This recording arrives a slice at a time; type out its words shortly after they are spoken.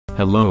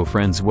Hello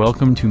friends,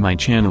 welcome to my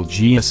channel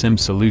GSM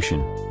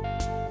Solution.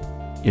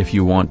 If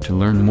you want to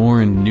learn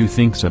more and new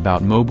things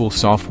about mobile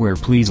software,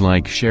 please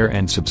like, share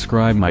and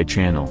subscribe my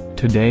channel.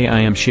 Today I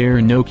am share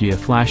Nokia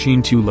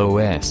flashing tool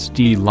OST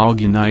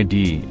login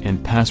ID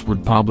and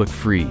password public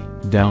free.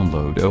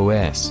 Download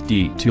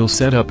OST tool,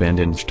 setup and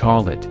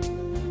install it.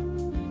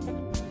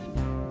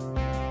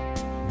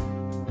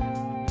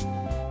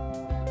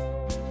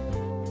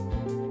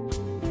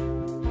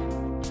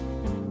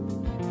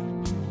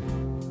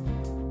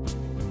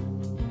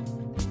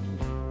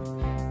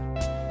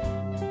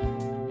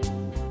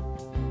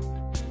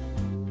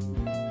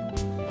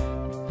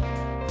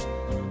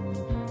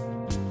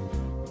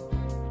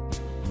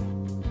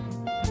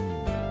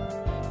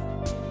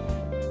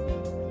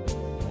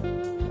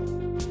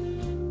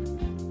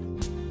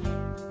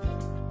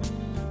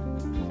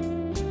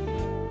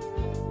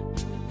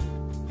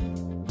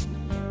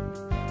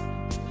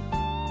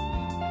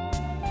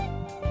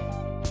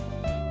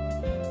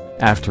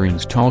 After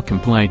install,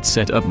 complete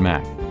setup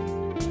Mac.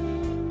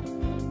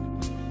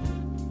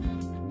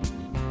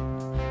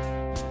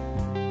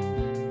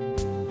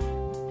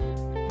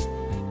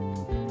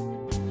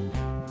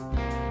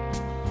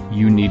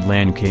 You need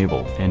LAN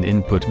cable and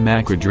input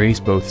MAC address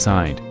both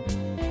side.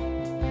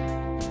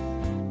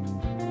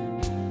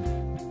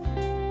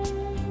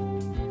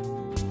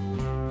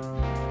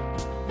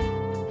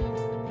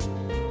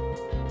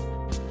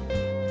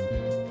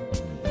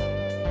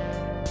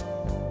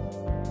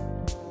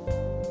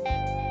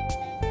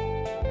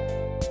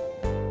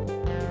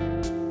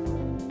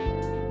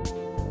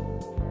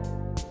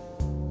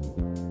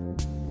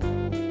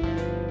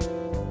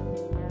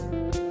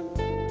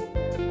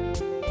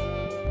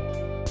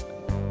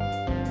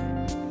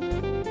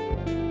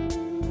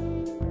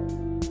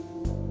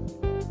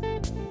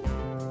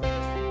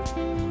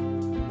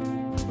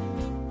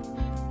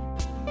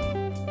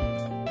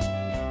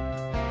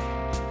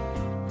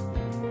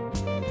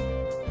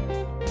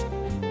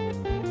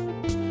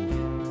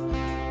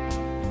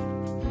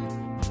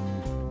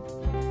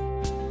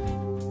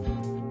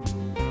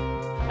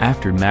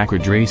 After MAC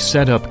address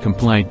setup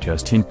complete,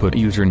 just input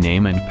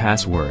username and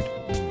password.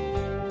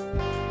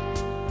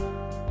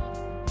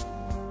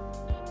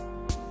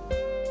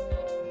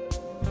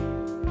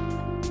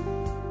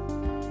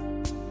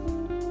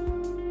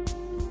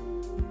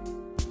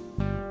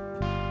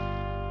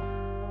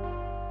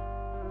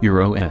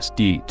 Your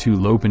OST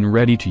tool open,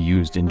 ready to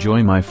use.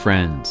 Enjoy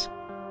MyFreinds.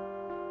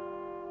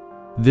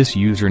 This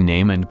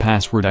username and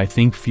password I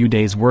think few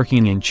days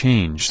working and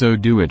change, so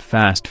do it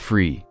fast,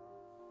 free.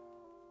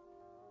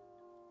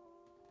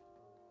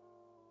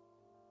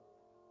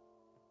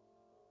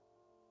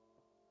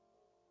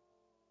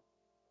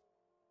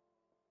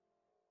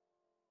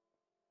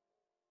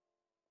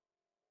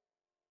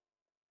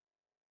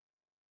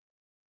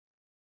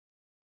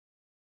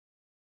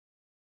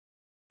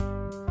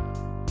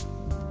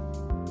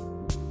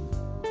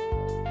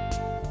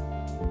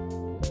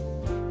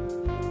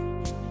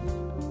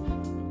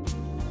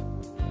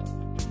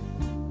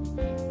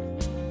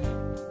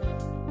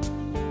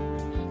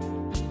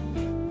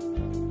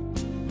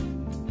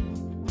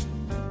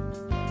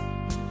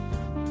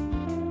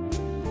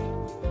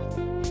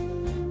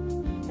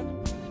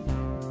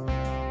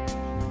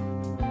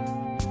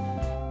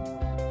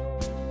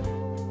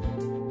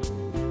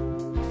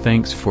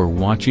 Thanks for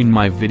watching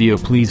my video.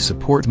 Please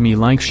support me,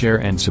 like, share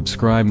and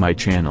subscribe my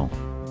channel.